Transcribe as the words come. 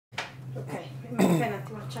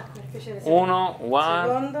Uno, one.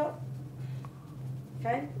 Secondo.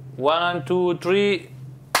 Ok? 1, 2, 3.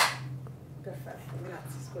 Perfetto,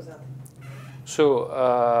 grazie, scusate. So,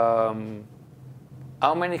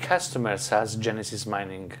 how many customers has Genesis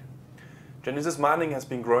Mining? Genesis Mining has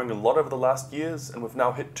been growing a lot over the last years, and we've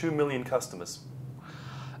now hit 2 million customers.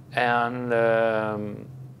 And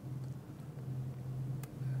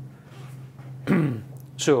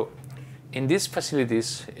so, in these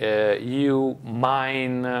facilities, you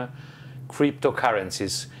mine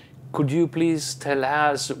cryptocurrencies. Could you please tell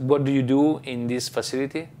us what do you do in this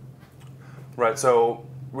facility? Right, so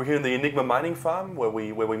we're here in the Enigma mining farm where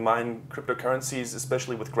we mine cryptocurrencies,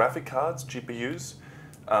 especially with graphic cards, GPUs.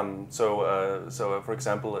 For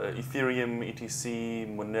example, Ethereum, ETC,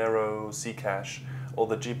 Monero, Zcash, all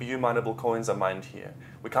the GPU mineable coins are mined here.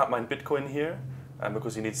 We can't mine Bitcoin here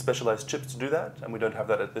because you need specialized chips to do that, and we don't have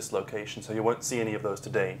that at this location, so you won't see any of those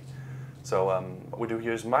today. So what we do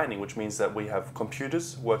here is mining, which means that we have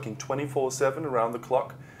computers working 24/7 around the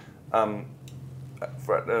clock. Mining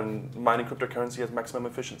cryptocurrency has maximum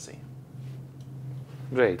efficiency.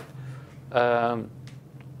 Great.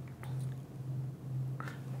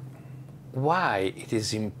 Why it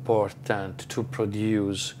is important to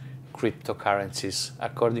produce cryptocurrencies,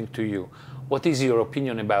 according to you? What is your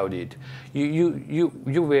opinion about it? You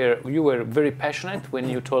were very passionate when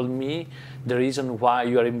you told me the reason why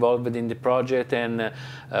you are involved in the project and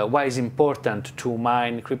why it's important to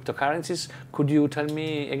mine cryptocurrencies. Could you tell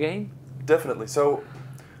me again? Definitely. So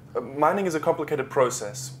mining is a complicated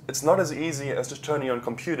process. It's not as easy as just turning on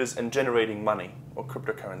computers and generating money or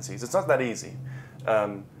cryptocurrencies. It's not that easy.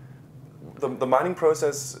 The mining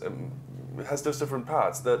process has those different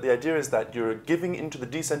parts. The idea is that you're giving into the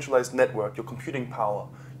decentralized network your computing power.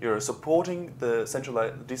 You're supporting the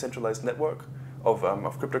decentralized network of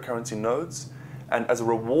cryptocurrency nodes, and as a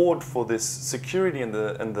reward for this security and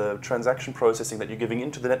the transaction processing that you're giving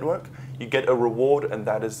into the network, you get a reward, and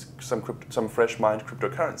that is some fresh mined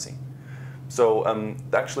cryptocurrency. So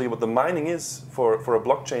actually what the mining is for a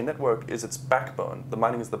blockchain network is its backbone. The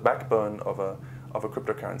mining is the backbone of a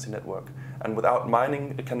cryptocurrency network, and without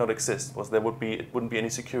mining it cannot exist, because it wouldn't be any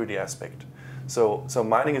security aspect. So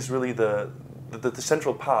mining is really the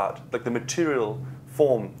central part, like the material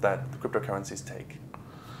form that the cryptocurrencies take.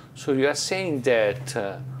 So you are saying that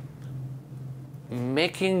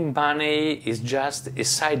making money is just a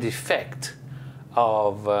side effect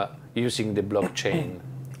of using the blockchain?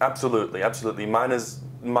 Absolutely, absolutely. Miners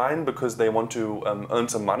mine because they want to earn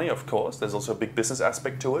some money, of course. There's also a big business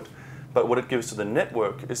aspect to it. But what it gives to the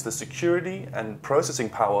network is the security and processing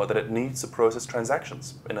power that it needs to process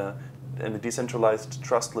transactions in a decentralized,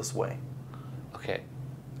 trustless way. Okay.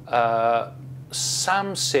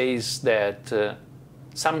 Some say that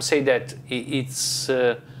it's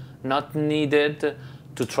not needed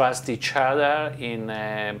to trust each other in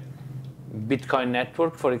a Bitcoin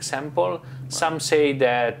network, for example. Some say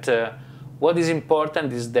that what is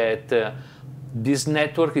important is that this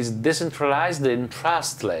network is decentralized and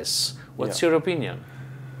trustless. What's your opinion?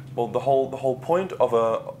 Well, the whole point of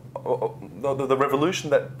the revolution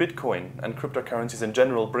that Bitcoin and cryptocurrencies in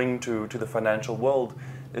general bring to the financial world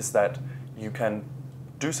is that you can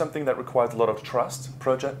do something that requires a lot of trust,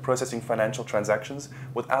 processing financial transactions,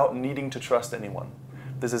 without needing to trust anyone.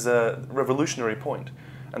 This is a revolutionary point.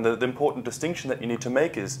 And the important distinction that you need to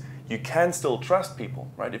make is you can still trust people,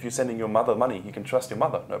 right? If you're sending your mother money, you can trust your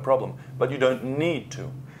mother, no problem. But you don't need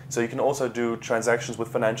to. So you can also do transactions with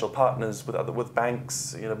financial partners, with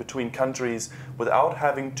banks, between countries, without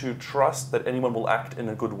having to trust that anyone will act in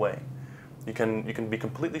a good way. You can be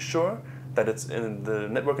completely sure that the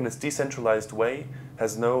network in its decentralized way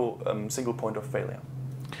has no single point of failure.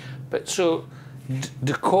 But so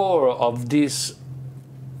the core of this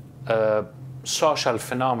social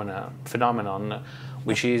phenomenon,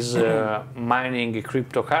 which is mining a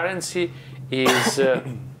cryptocurrency, is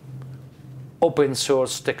open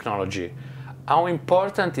source technology. How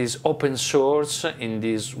important is open source in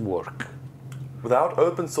this work? Without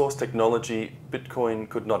open source technology, Bitcoin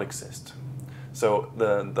could not exist. So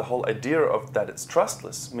the whole idea of that it's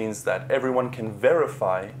trustless means that everyone can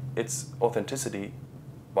verify its authenticity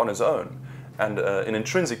on its own. And an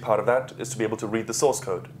intrinsic part of that is to be able to read the source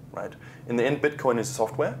code, right? In the end, Bitcoin is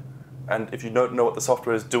software. And if you don't know what the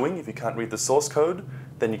software is doing, if you can't read the source code,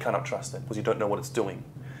 then you cannot trust it because you don't know what it's doing.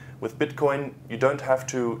 With Bitcoin, you don't have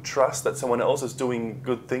to trust that someone else is doing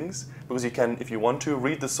good things, because you can, if you want to,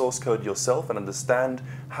 read the source code yourself and understand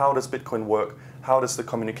how does Bitcoin work, how does the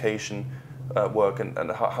communication work,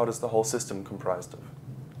 and how does the whole system comprised of.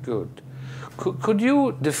 Good. Could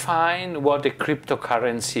you define what a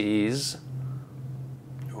cryptocurrency is?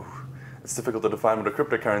 it's difficult to define what a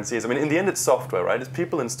cryptocurrency is. I mean, in the end, it's software, right? It's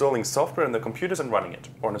people installing software in their computers and running it,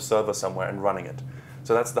 or on a server somewhere and running it.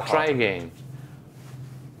 So that's the heart. Try again.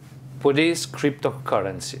 What is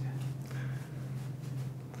cryptocurrency?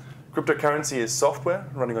 Cryptocurrency is software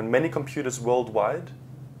running on many computers worldwide,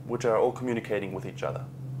 which are all communicating with each other.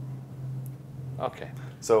 Okay.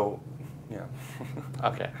 So, yeah.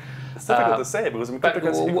 Okay. It's difficult to say because I mean,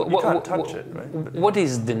 cryptocurrency, you can't touch it, right? What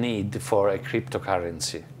is the need for a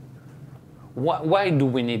cryptocurrency? Why do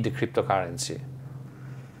we need the cryptocurrency?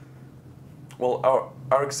 Well,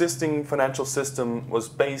 our existing financial system was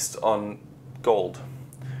based on gold.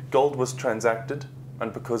 Gold was transacted,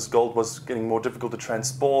 and because gold was getting more difficult to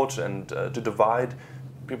transport and to divide,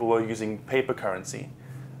 people were using paper currency,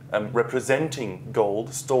 representing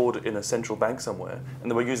gold stored in a central bank somewhere,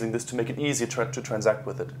 and they were using this to make it easier to transact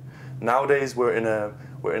with it. Nowadays, we're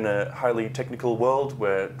in a highly technical world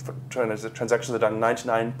where transactions are done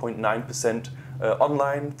 99.9%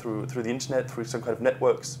 online through the internet, through some kind of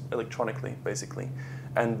networks, electronically, basically,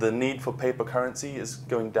 and the need for paper currency is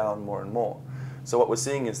going down more and more. So what we're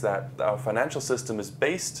seeing is that our financial system is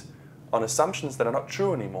based on assumptions that are not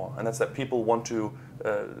true anymore, and that's that people want to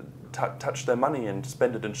touch their money and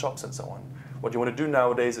spend it in shops and so on. What you want to do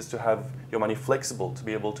nowadays is to have your money flexible, to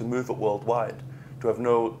be able to move it worldwide, to have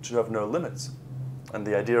no limits. And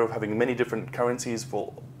the idea of having many different currencies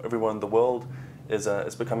for everyone in the world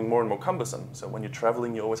is becoming more and more cumbersome. So when you're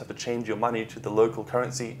traveling, you always have to change your money to the local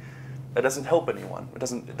currency. It doesn't help anyone. It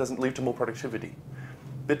doesn't lead to more productivity.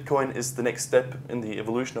 Bitcoin is the next step in the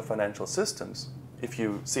evolution of financial systems. If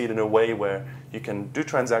you see it in a way where you can do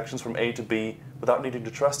transactions from A to B without needing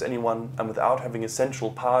to trust anyone and without having a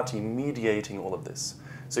central party mediating all of this.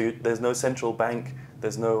 So there's no central bank,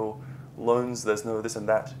 there's no loans, there's no this and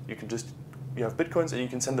that. You have Bitcoins and you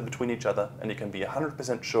can send them between each other, and you can be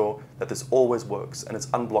 100% sure that this always works and it's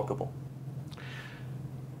unblockable.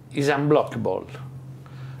 It's unblockable.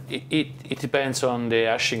 It depends on the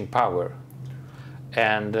hashing power.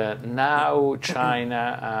 And now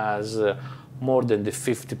China has more than the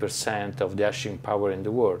 50% of the hashing power in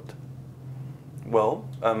the world. Well,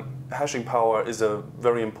 hashing power is a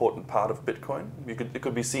very important part of Bitcoin. It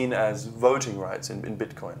could be seen as voting rights in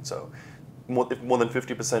Bitcoin. So if more than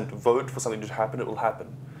 50% vote for something to happen, it will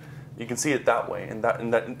happen. You can see it that way. In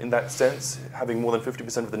that sense, having more than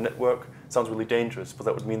 50% of the network sounds really dangerous, but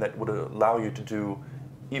that would mean that it would allow you to do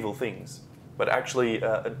evil things. But actually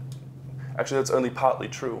that's only partly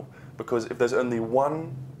true, because if there's only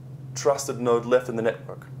one trusted node left in the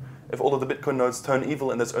network, if all of the Bitcoin nodes turn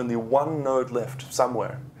evil and there's only one node left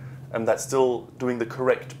somewhere, and that's still doing the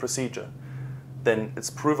correct procedure, then it's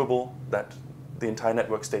provable that the entire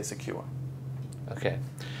network stays secure. Okay.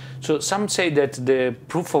 So some say that the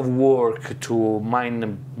proof of work to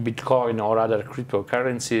mine Bitcoin or other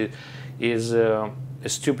cryptocurrency is a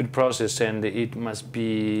stupid process, and it must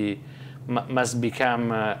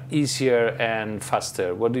become easier and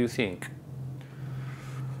faster. What do you think?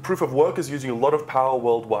 Proof of work is using a lot of power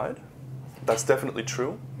worldwide. That's definitely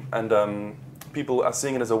true. And people are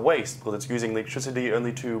seeing it as a waste because it's using electricity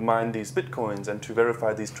only to mine these Bitcoins and to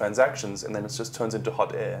verify these transactions, and then it just turns into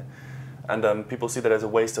hot air. And people see that as a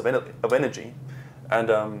waste of energy.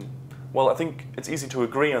 And well, I think it's easy to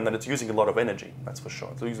agree on that it's using a lot of energy, that's for sure.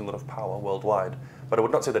 It's using a lot of power worldwide. But I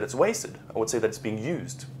would not say that it's wasted. I would say that it's being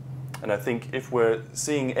used. And I think if we're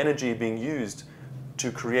seeing energy being used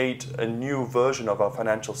to create a new version of our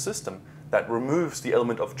financial system that removes the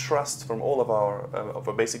element of trust from all of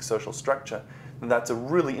our basic social structure, then that's a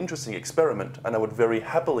really interesting experiment, and I would very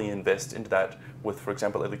happily invest into that with, for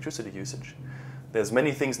example, electricity usage. There's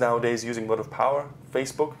many things nowadays using a lot of power.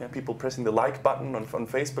 Facebook, people pressing the like button on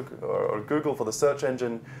Facebook or Google for the search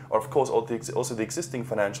engine, or of course also the existing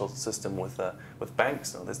financial system with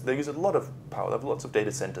banks. They use a lot of power. They have lots of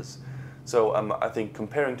data centers. So I think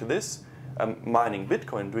comparing to this, mining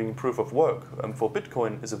Bitcoin, doing proof of work for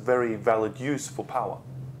Bitcoin is a very valid use for power.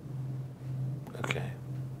 Okay.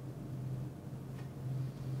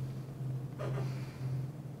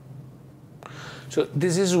 So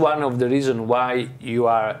this is one of the reasons why you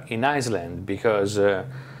are in Iceland, because in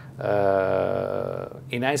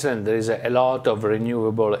Iceland there is a lot of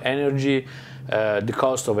renewable energy, the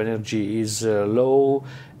cost of energy is low,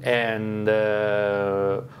 and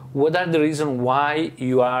what are the reasons why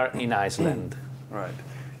you are in Iceland? Right.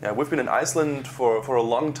 Yeah, we've been in Iceland for a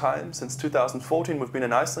long time. Since 2014 we've been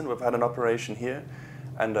in Iceland. We've had an operation here,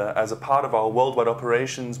 and as a part of our worldwide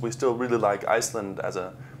operations we still really like Iceland as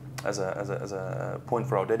a point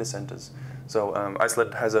for our data centers. So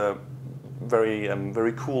Iceland has a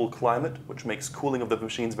very cool climate, which makes cooling of the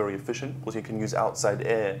machines very efficient, because you can use outside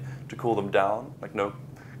air to cool them down, like no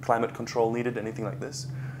climate control needed, anything like this.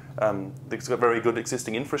 It's got very good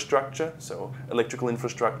existing infrastructure, so electrical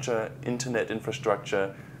infrastructure, internet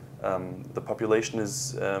infrastructure. The population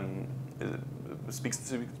speaks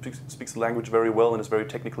the language very well and is very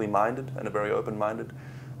technically minded and very open-minded.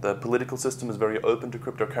 The political system is very open to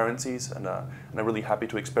cryptocurrencies and are really happy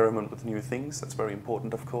to experiment with new things. That's very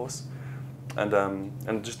important, of course.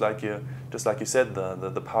 And just like you said,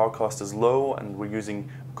 the power cost is low, and we're using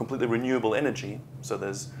completely renewable energy, so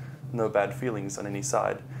there's no bad feelings on any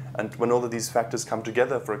side. And when all of these factors come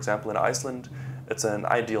together, for example, in Iceland, it's an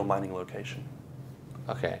ideal mining location.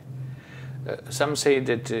 Okay. Some say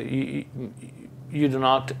that you do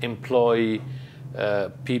not employ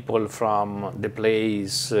people from the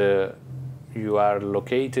place you are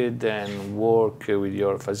located and work with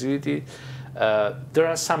your facility. There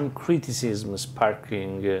are some criticisms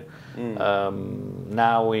sparking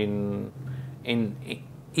now even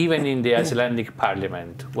in the Icelandic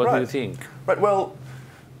parliament. What do you think? Right. Well,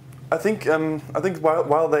 I think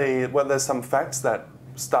while there's some facts that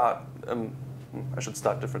start, I should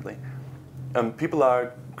start differently. People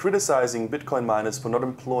are criticizing Bitcoin miners for not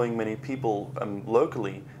employing many people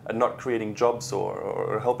locally and not creating jobs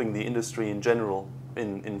or helping the industry in general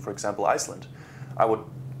in, for example, Iceland. I would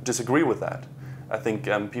disagree with that. I think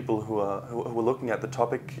people who are looking at the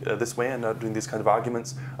topic this way and are doing these kind of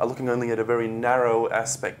arguments are looking only at a very narrow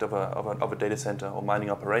aspect of a data center or mining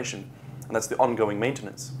operation, and that's the ongoing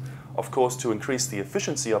maintenance. Of course, to increase the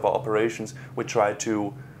efficiency of our operations, we try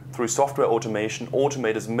to, through software automation,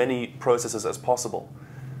 automate as many processes as possible.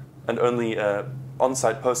 And only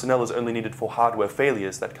on-site personnel is only needed for hardware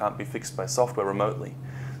failures that can't be fixed by software remotely.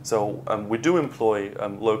 So we do employ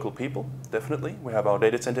local people, definitely. We have our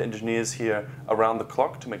data center engineers here around the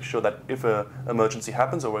clock to make sure that if an emergency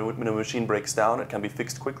happens or when a machine breaks down, it can be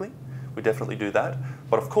fixed quickly. We definitely do that.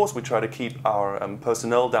 But of course, we try to keep our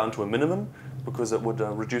personnel down to a minimum because it would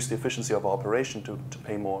reduce the efficiency of our operation to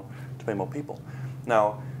pay more people.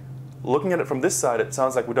 Now, looking at it from this side, it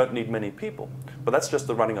sounds like we don't need many people, but that's just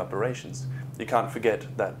the running operations. You can't forget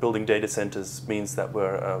that building data centers means that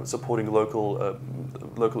we're supporting local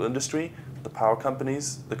industry, the power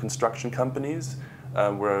companies, the construction companies.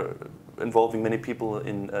 We're involving many people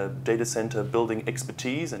in data center building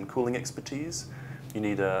expertise and cooling expertise. You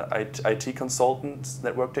need IT consultants,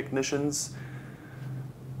 network technicians,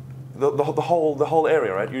 the whole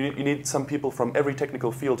area, right? You need some people from every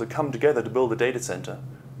technical field to come together to build a data center.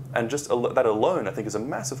 And just that alone, I think, is a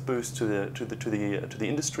massive boost to the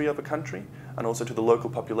industry of a country and also to the local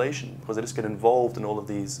population, because they just get involved in all of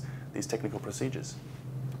these technical procedures.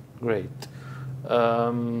 Great.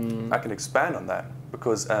 I can expand on that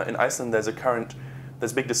because in Iceland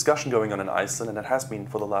there's big discussion going on in Iceland, and it has been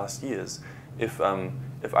for the last years. If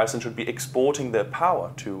Iceland should be exporting their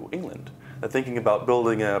power to England. They're thinking about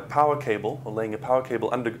building a power cable or laying a power cable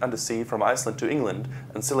undersea from Iceland to England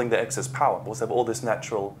and selling the excess power because they have all this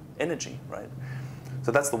natural energy, right?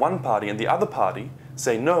 So that's the one party, and the other party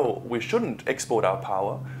say no, we shouldn't export our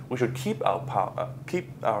power. We should keep our power, keep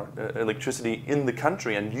our electricity in the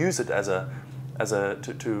country and use it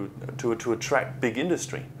to attract big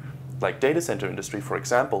industry, like data center industry, for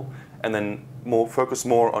example, and then focus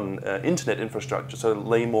more on internet infrastructure, so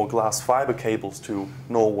lay more glass fiber cables to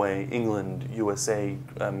Norway, England, USA,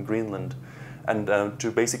 Greenland, and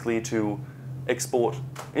to export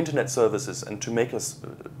internet services and to make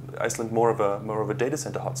Iceland more of a data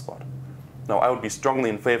center hotspot. Now, I would be strongly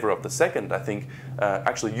in favor of the second. I think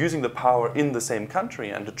actually using the power in the same country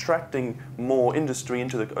and attracting more industry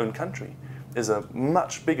into the own country is a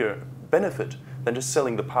much bigger benefit than just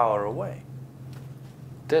selling the power away.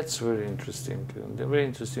 That's very interesting, a very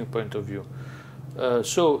interesting point of view.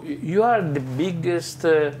 So you are the biggest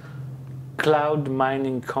cloud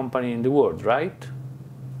mining company in the world, right?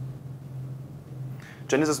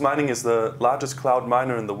 Genesis Mining is the largest cloud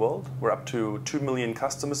miner in the world. We're up to 2 million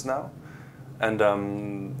customers now, and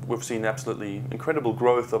we've seen absolutely incredible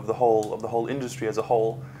growth of the whole industry as a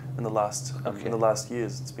whole in the last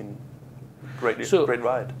years. It's been a great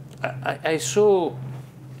ride.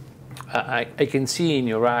 I can see in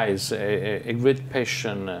your eyes a great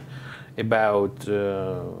passion about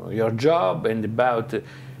your job and about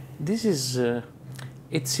this is.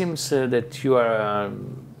 It seems that you are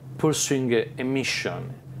pursuing a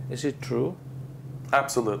mission. Is it true?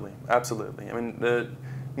 Absolutely, absolutely. I mean,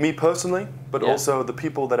 me personally, but also the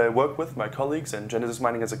people that I work with, my colleagues, and Genesis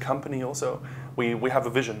Mining as a company also, we have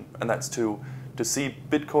a vision, and that's to see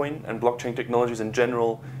Bitcoin and blockchain technologies in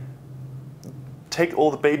general take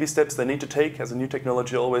all the baby steps they need to take, as a new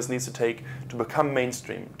technology always needs to take, to become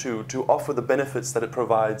mainstream, to offer the benefits that it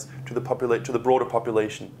provides to the broader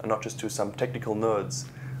population, and not just to some technical nerds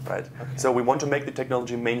right? Okay. So we want to make the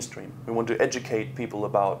technology mainstream. We want to educate people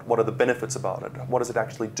about what are the benefits about it, what does it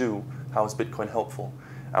actually do, how is Bitcoin helpful,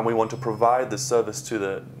 and we want to provide this service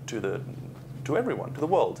to everyone, to the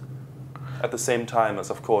world, at the same time as,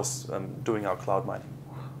 of course, doing our cloud mining.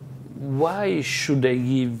 Why should I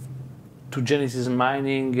give to Genesis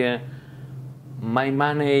Mining my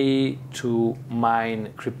money to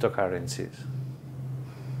mine cryptocurrencies?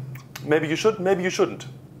 Maybe you should, maybe you shouldn't.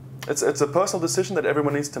 It's a personal decision that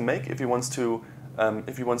everyone needs to make if he wants to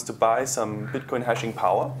buy some Bitcoin hashing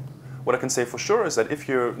power. What I can say for sure is that if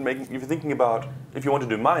you're thinking about, if you want to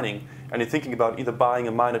do mining and you're thinking about either buying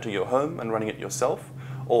a miner to your home and running it yourself,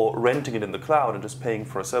 or renting it in the cloud and just paying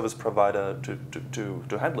for a service provider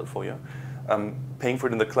to handle it for you, paying for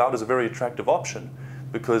it in the cloud is a very attractive option,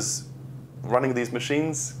 because running these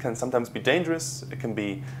machines can sometimes be dangerous. It can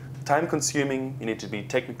be time-consuming. You need to be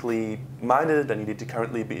technically minded, and you need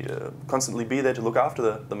to constantly be there to look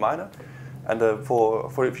after the miner. And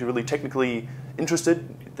for if you're really technically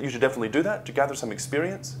interested, you should definitely do that to gather some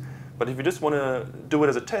experience. But if you just want to do it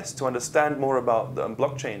as a test to understand more about the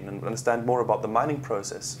blockchain and understand more about the mining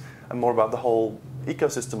process and more about the whole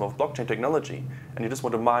ecosystem of blockchain technology, and you just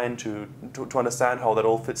want to mine to understand how that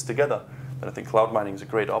all fits together, then I think cloud mining is a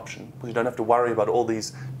great option, because you don't have to worry about all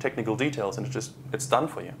these technical details, and it's done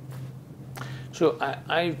for you. So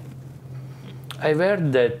I've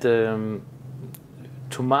heard that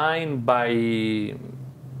to mine by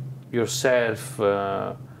yourself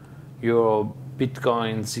your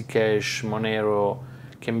Bitcoin, Zcash, Monero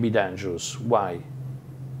can be dangerous. Why?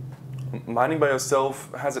 Mining by yourself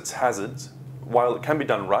has its hazards. While it can be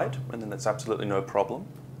done right, and then that's absolutely no problem.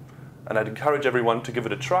 And I'd encourage everyone to give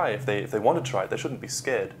it a try if they want to try it. They shouldn't be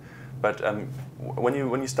scared. But when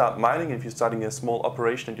you start mining, if you're starting a small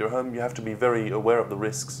operation at your home, you have to be very aware of the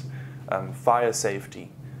risks, fire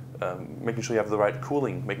safety, making sure you have the right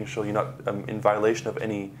cooling, making sure you're not in violation of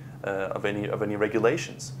any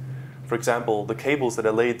regulations. For example, the cables that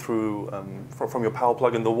are laid through from your power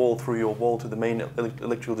plug in the wall through your wall to the main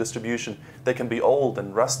electrical distribution, they can be old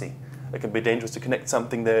and rusty. It can be dangerous to connect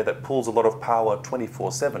something there that pulls a lot of power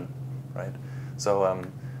 24/7, right?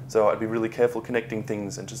 So I'd be really careful connecting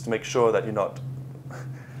things, and just to make sure that you're not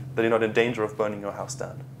in danger of burning your house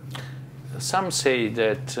down. Some say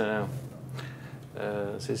that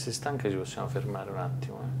se sei stanca ci possiamo fermare un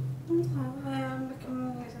attimo. Perché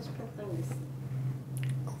mi sto aspettando questo.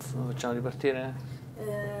 Facciamo ripartire?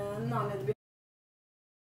 No, ne dobbiamo...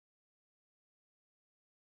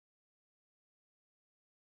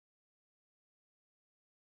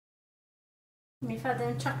 Mi fate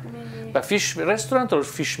un ciak... A fish restaurant or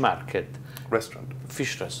fish market? Restaurant.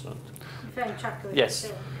 Fish restaurant. Mi fai un ciak?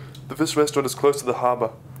 Yes. The fish restaurant is close to the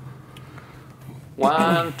harbor.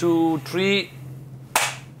 1, 2, 3.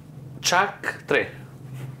 Chuck 3.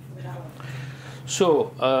 Bravo.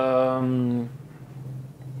 So,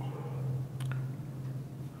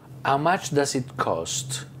 how much does it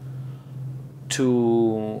cost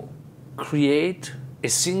to create a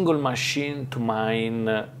single machine to mine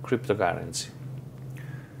cryptocurrency?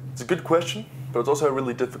 It's a good question, but it's also a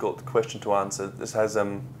really difficult question to answer. This has,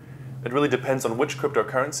 it really depends on which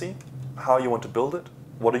cryptocurrency, how you want to build it,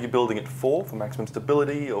 what are you building it for maximum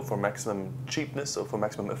stability or for maximum cheapness or for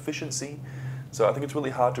maximum efficiency. So I think it's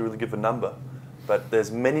really hard to really give a number, but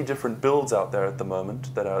there's many different builds out there at the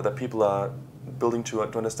moment that people are building to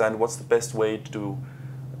understand what's the best way to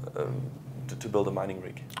build a mining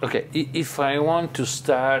rig. Okay, if I want to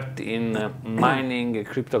start in mining a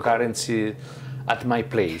cryptocurrency at my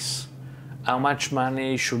place, how much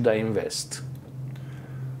money should I invest?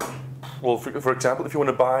 Well, for example, if you want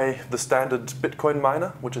to buy the standard Bitcoin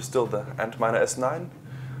miner, which is still the Antminer S9,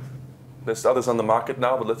 there's others on the market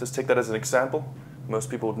now, but let's just take that as an example. Most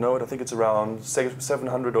people would know it. I think it's around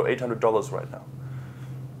 $700 or $800 right now.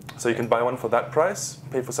 So you can buy one for that price,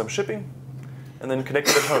 pay for some shipping, and then connect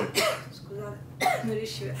it at home. Scusate, non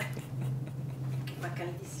riuscivo. Va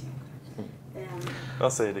caldissimo.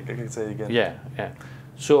 I'll say it. I can say it again. Yeah, yeah.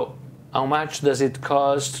 So, how much does it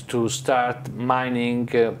cost to start mining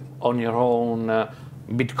on your own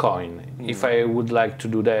Bitcoin? If I would like to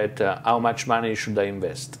do that, how much money should I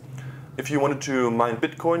invest? If you wanted to mine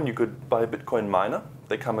Bitcoin, you could buy a Bitcoin miner.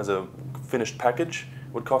 They come as a finished package.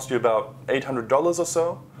 It would cost you about $800 or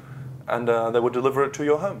so, and they would deliver it to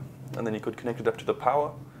your home. And then you could connect it up to the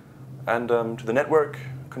power and to the network,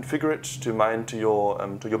 configure it to mine to your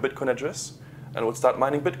Bitcoin address, and it would start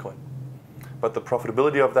mining Bitcoin. But the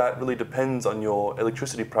profitability of that really depends on your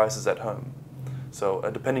electricity prices at home. So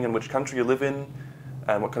depending on which country you live in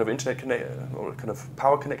and what kind of internet or kind of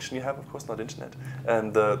power connection you have, of course not internet,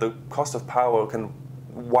 and the cost of power can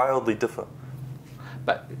wildly differ.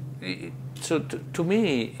 But so to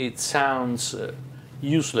me, it sounds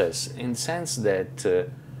useless in the sense that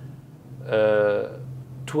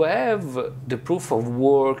to have the proof of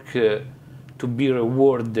work to be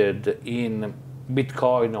rewarded in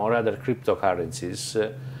Bitcoin or other cryptocurrencies,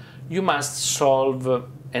 you must solve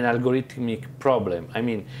an algorithmic problem. I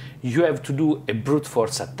mean, you have to do a brute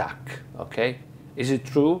force attack, okay? Is it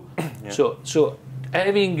true? Yeah. So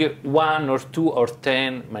having 1 or 2 or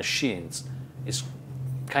 10 machines is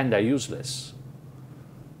kind of useless.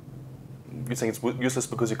 You're saying it's useless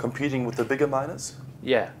because you're competing with the bigger miners?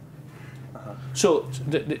 Yeah. So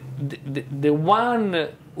the one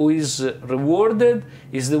who is rewarded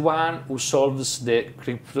is the one who solves the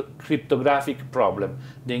cryptographic problem,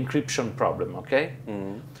 the encryption problem, okay?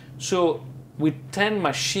 So with 10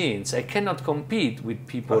 machines, I cannot compete with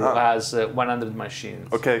people who has 100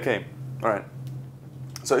 machines. Okay, all right.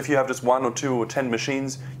 So if you have just 1 or 2 or 10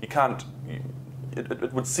 machines, you can't.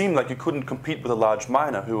 It would seem like you couldn't compete with a large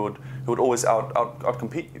miner who would always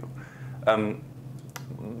outcompete you.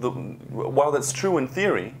 While that's true in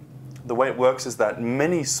theory, the way it works is that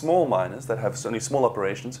many small miners that have only small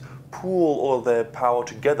operations pool all of their power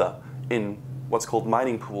together in what's called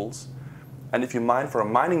mining pools. And if you mine for a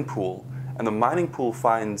mining pool and the mining pool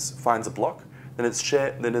finds a block, then it's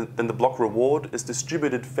then the block reward is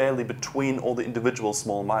distributed fairly between all the individual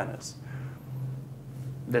small miners.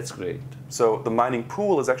 That's great. So the mining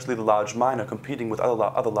pool is actually the large miner competing with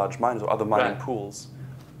other large miners or other mining Right. pools.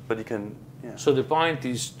 But you can, yeah. So the point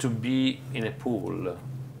is to be in a pool.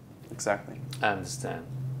 Exactly. I understand.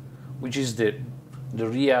 Which is the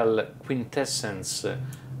real quintessence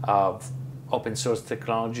of open source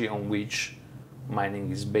technology on which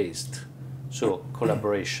mining is based. So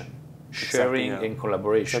collaboration, sharing Exactly, yeah. and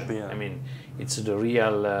collaboration. Exactly, yeah. I mean, it's the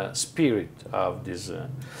real spirit of this.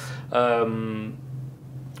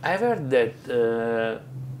 I've heard that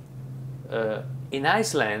in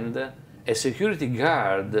Iceland, a security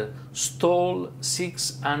guard stole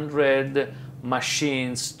 600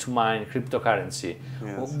 machines to mine cryptocurrency.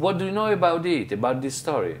 Yes. What do you know about it, about this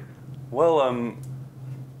story? Well,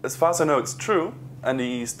 as far as I know, it's true. And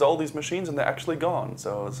he stole these machines and they're actually gone.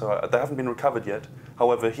 So they haven't been recovered yet.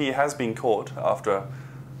 However, he has been caught after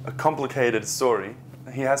a complicated story.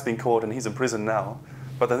 He has been caught and he's in prison now.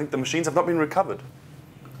 But I think the machines have not been recovered.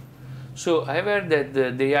 So I've heard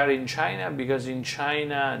that they are in China because in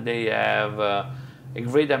China they have a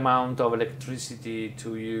great amount of electricity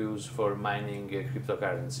to use for mining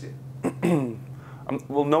cryptocurrency.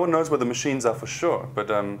 Well, no one knows where the machines are for sure,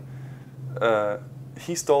 but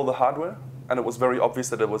he stole the hardware, and it was very obvious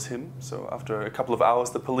that it was him. So after a couple of hours,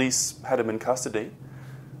 the police had him in custody,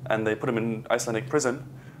 and they put him in Icelandic prison.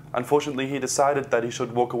 Unfortunately, he decided that he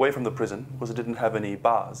should walk away from the prison because it didn't have any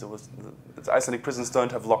bars. Icelandic prisons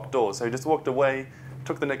don't have locked doors, so he just walked away,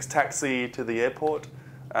 took the next taxi to the airport,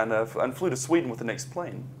 and flew to Sweden with the next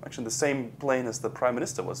plane. Actually, the same plane as the Prime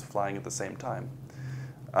Minister was flying at the same time.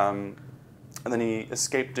 And then he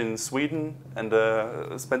escaped in Sweden and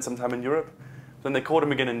spent some time in Europe. Then they caught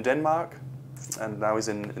him again in Denmark, and now he's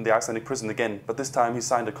in the Icelandic prison again. But this time he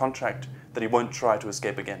signed a contract that he won't try to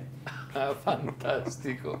escape again.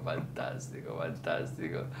 Fantastico, fantastico,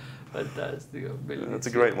 fantastico, fantastico. Bellissimo. That's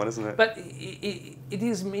a great one, isn't it? But it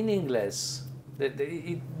is meaningless.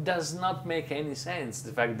 It does not make any sense,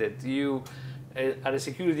 the fact that you are a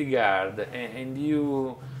security guard and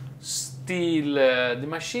you steal the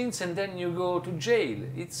machines and then you go to jail.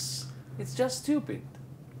 It's just stupid.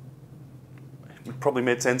 It probably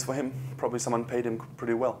made sense for him. Probably someone paid him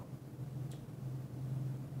pretty well.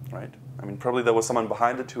 Right? I mean, probably there was someone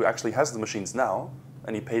behind it who actually has the machines now,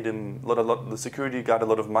 and he paid him the security guard a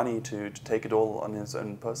lot of money to take it all on his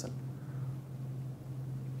own person.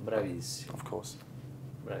 Bravissimo. Of course.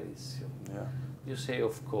 Bravissimo. Yeah. You say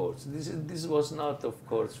of course. This was not of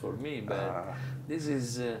course for me, but this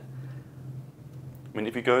is... I mean,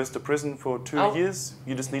 if he goes to prison for 2 years,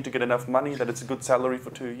 you just need to get enough money that it's a good salary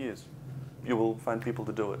for 2 years. You will find people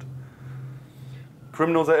to do it.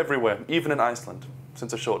 Criminals are everywhere, even in Iceland,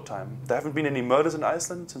 since a short time. There haven't been any murders in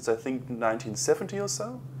Iceland since I think 1970 or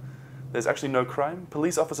so. There's actually no crime.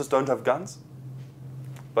 Police officers don't have guns.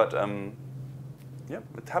 But yeah,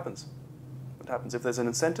 it happens. It happens. If there's an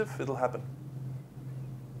incentive, it'll happen.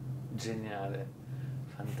 Geniale,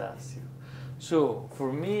 fantastico. So,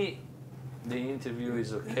 for me, the interview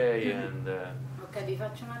is okay and... Ok, vi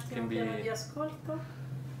faccio un attimo un piano di ascolto.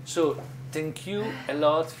 So, thank you a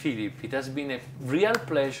lot, Philip. It has been a real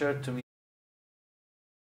pleasure to meet.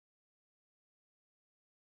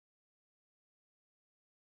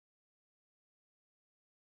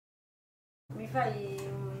 Mi fai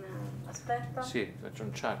un... aspetta. Sì, faccio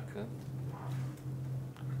un check.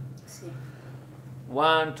 Sì.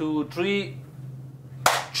 1, 2, 3.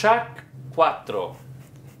 Chuck 4.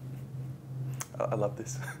 I love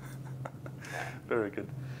this. Very good.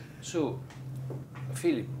 So,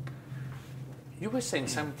 Philip, you were saying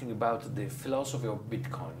something about the philosophy of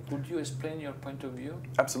Bitcoin. Could you explain your point of view?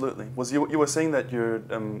 Absolutely. You were saying that you're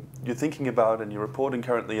thinking about and you're reporting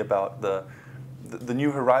currently about the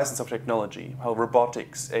new horizons of technology, how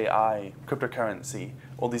robotics, AI, cryptocurrency,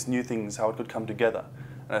 all these new things, how it could come together.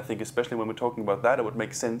 And I think especially when we're talking about that, it would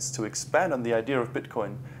make sense to expand on the idea of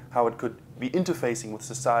Bitcoin, how it could be interfacing with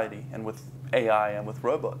society and with AI and with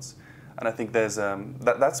robots. And I think there's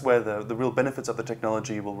that's where the real benefits of the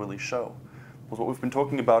technology will really show. Because what we've been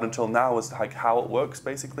talking about until now is like how it works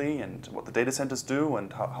basically, and what the data centers do,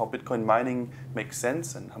 and how Bitcoin mining makes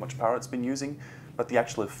sense, and how much power it's been using. But the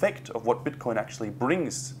actual effect of what Bitcoin actually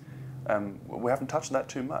brings, we haven't touched on that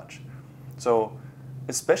too much. So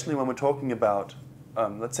especially when we're talking about,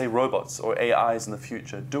 let's say, robots or AIs in the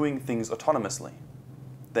future doing things autonomously,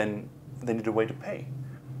 then they need a way to pay.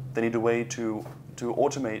 They need a way to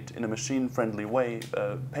automate in a machine-friendly way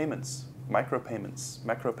payments, micropayments,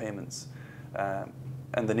 macro payments.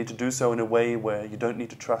 And they need to do so in a way where you don't need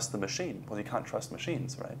to trust the machine, because you can't trust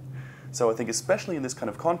machines, right? So I think especially in this kind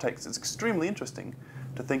of context, it's extremely interesting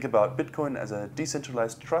to think about Bitcoin as a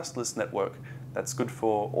decentralized, trustless network that's good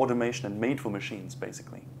for automation and made for machines,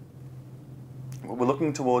 basically. We're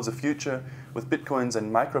looking towards a future with Bitcoins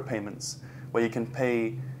and micropayments where you can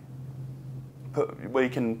pay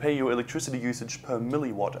your electricity usage per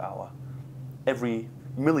milliwatt hour. Every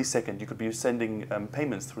millisecond you could be sending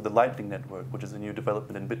payments through the Lightning Network, which is a new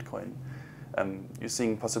development in Bitcoin. You're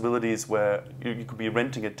seeing possibilities where you could be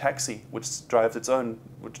renting a taxi which drives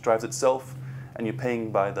itself, and you're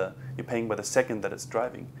paying by the second that it's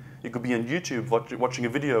driving. You could be on YouTube watching a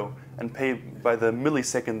video and pay by the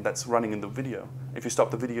millisecond that's running in the video. If you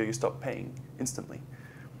stop the video, you stop paying instantly.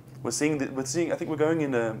 I think we're going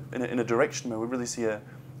in a direction where we really see a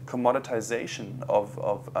commoditization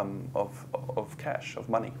of cash, of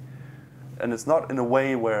money. And it's not in a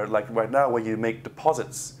way where, like right now, where you make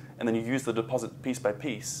deposits and then you use the deposit piece by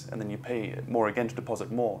piece and then you pay more again to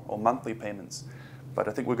deposit more, or monthly payments. But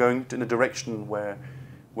I think we're going in a direction where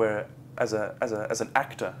as an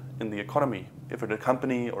actor in the economy, if it's a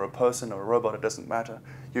company or a person or a robot, it doesn't matter,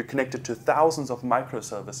 you're connected to thousands of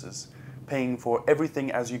microservices, paying for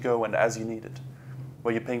everything as you go and as you need it,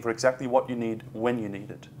 where you're paying for exactly what you need when you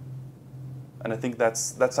need it. And I think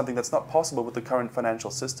that's something that's not possible with the current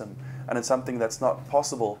financial system, and it's something that's not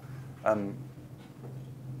possible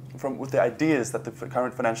with the ideas that the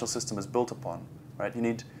current financial system is built upon. Right?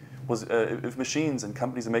 If machines and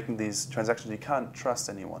companies are making these transactions, you can't trust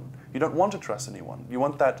anyone. You don't want to trust anyone. You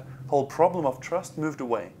want that whole problem of trust moved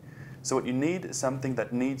away. So what you need is something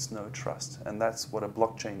that needs no trust, and that's what a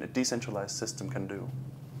blockchain, a decentralized system, can do.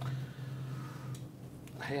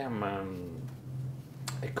 I am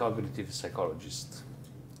a cognitive psychologist.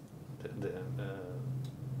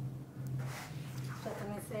 Aspetta,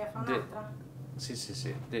 mi stai a fare un'altra? Sì.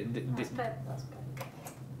 Aspetta.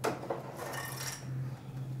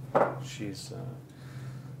 She's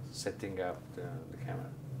setting up the camera.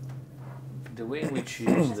 The way in which you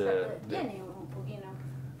use the... Vieni un pochino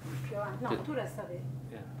più avanti. No, tu resta lì.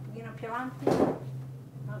 Yeah. Un pochino più avanti. Un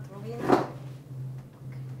altro pochino.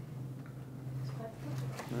 Aspetta.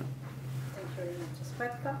 Thank you very much.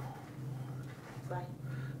 Aspetta. Vai.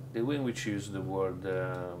 The way in which you use the word...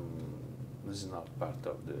 this is not part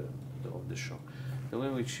of the show. The way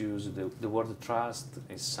in which you use the word trust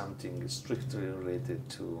is something strictly related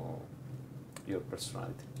to your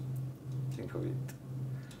personality. Think of it.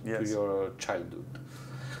 Yes. To your childhood.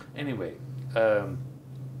 Anyway,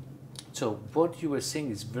 so what you were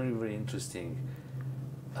saying is very, very interesting.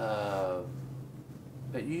 But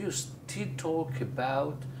you still talk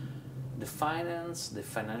about the finance, the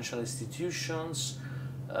financial institutions,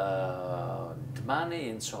 the money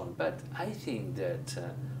and so on. But I think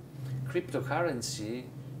that cryptocurrency,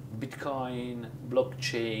 Bitcoin,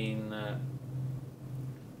 blockchain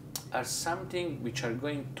are something which are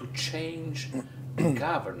going to change the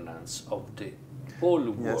governance of the whole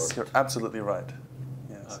world. Yes, you're absolutely right.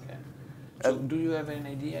 Yes. Okay. So do you have an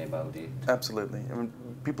idea about it? Absolutely. I mean,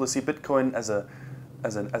 people see Bitcoin as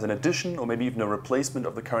an addition, or maybe even a replacement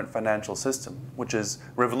of the current financial system, which is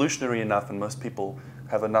revolutionary enough, and most people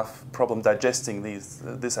have enough problem digesting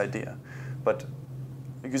this idea. But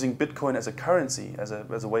using Bitcoin as a currency, as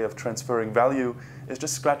a way of transferring value, is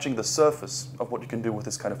just scratching the surface of what you can do with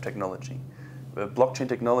this kind of technology. Blockchain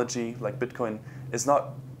technology, like Bitcoin, is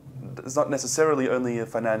not necessarily only a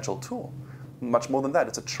financial tool. Much more than that,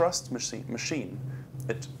 it's a trust machine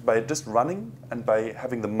by just running and by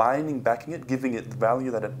having the mining backing it, giving it the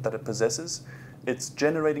value that it possesses, it's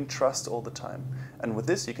generating trust all the time. And with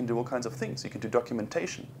this, you can do all kinds of things. You can do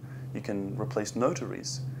documentation. You can replace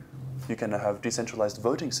notaries. You can have decentralized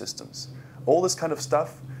voting systems. All this kind of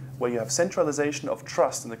stuff where you have centralization of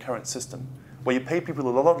trust in the current system, where you pay people a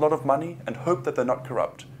lot of money and hope that they're not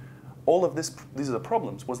corrupt. All of this, these are the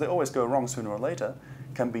problems, because they always go wrong sooner or later,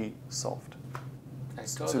 can be solved. I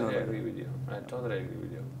totally agree with you. I totally agree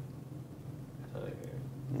with you. Totally agree.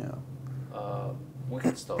 Yeah. We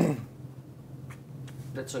can stop.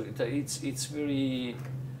 That's okay. It's very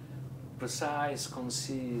precise,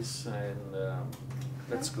 concise, and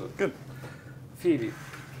that's good. Good. Philip.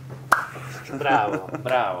 Bravo,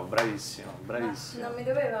 bravo, bravissimo, bravissimo. Non mi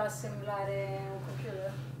doveva assemblare un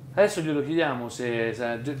computer? Adesso glielo chiediamo se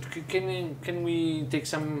can we take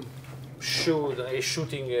some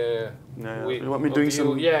shooting Yeah, with, you want me doing you?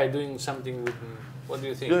 some? Yeah, doing something with. What do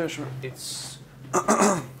you think? Yeah, sure. It's too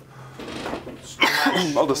much,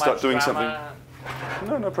 I'll just start doing drama.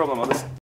 something. No problem. I'll just